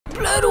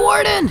Blood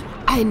Warden!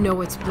 I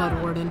know it's Blood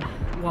Warden.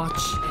 Watch.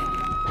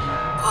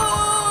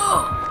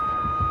 Oh!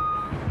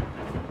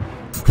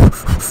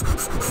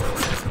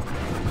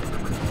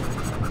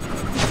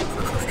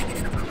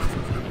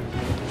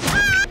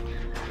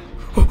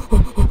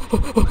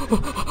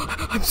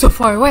 I'm so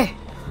far away.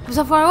 I'm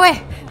so far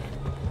away.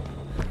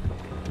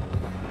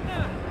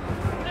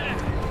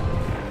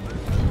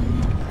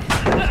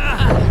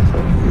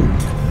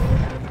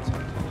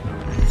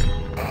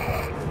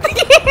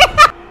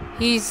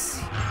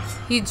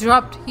 He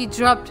dropped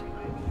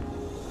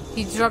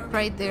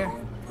right there.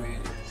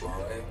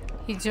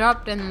 He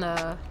dropped in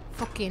the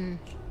fucking...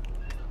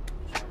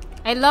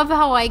 I love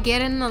how I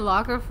get in the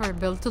locker for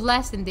build to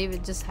last and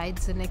David just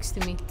hides next to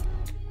me.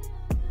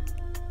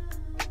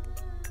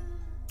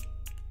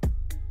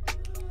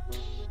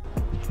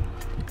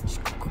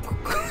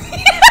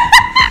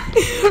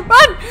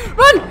 Run!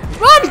 Run!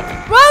 Run!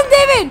 Run,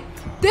 David!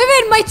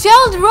 David, my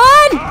child,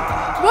 run!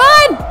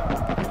 Run!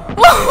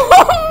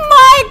 Oh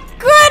my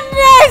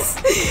goodness!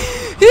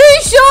 He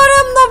showed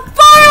him the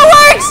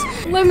fireworks!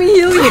 Let me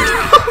heal you.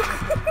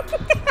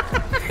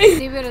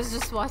 David is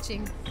just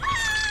watching.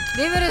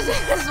 David is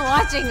just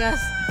watching us.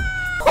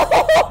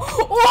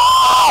 Oh!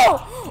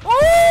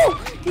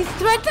 Oh! He's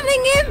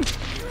threatening him!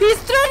 He's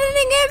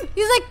threatening him!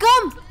 He's like,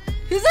 come!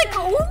 He's like,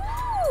 ooh!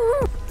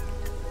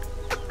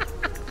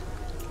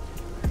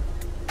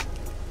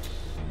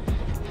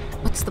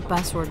 What's the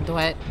password,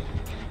 Dwight?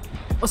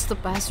 What's the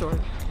password?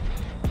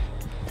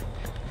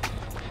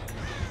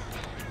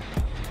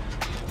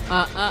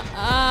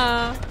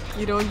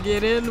 You don't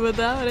get in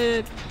without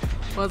it.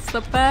 What's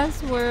the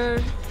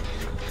password?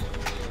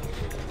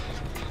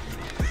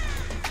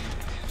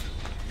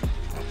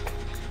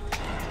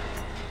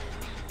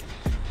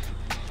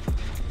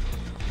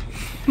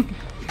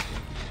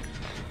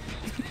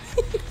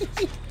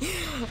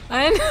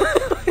 I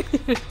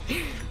know.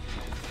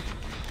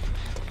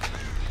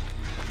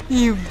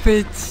 You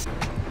bitch.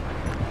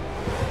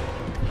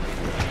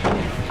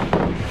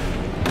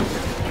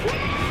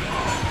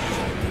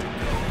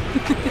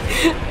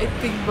 I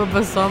think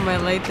Bubba saw my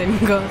light and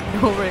got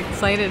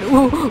overexcited.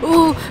 Ooh,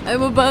 ooh,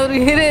 I'm about to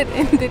hit it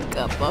and it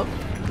got up.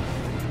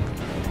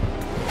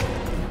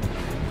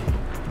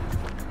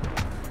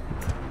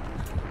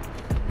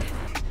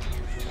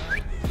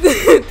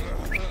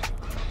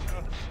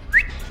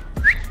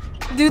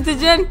 Do it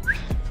again.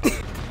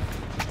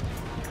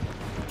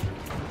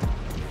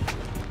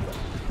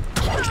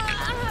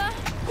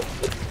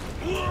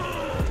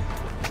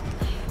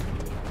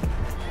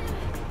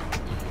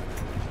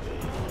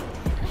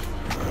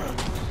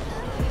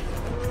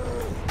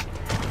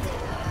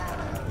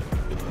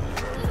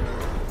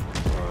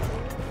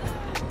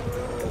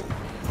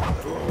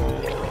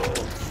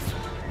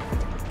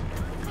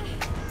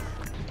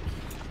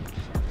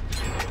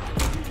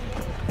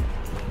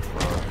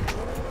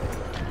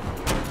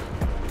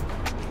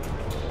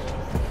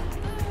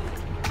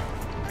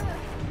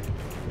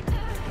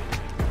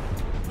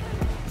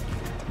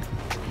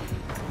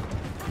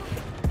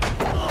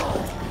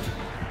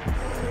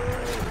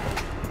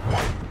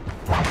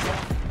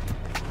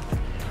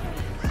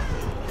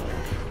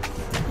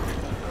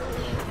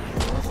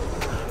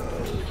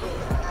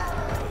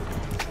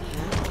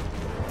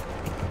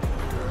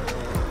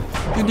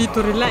 You need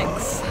to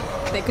relax.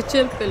 Take a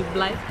chill pill,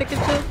 Blythe. Take a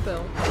chill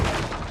pill.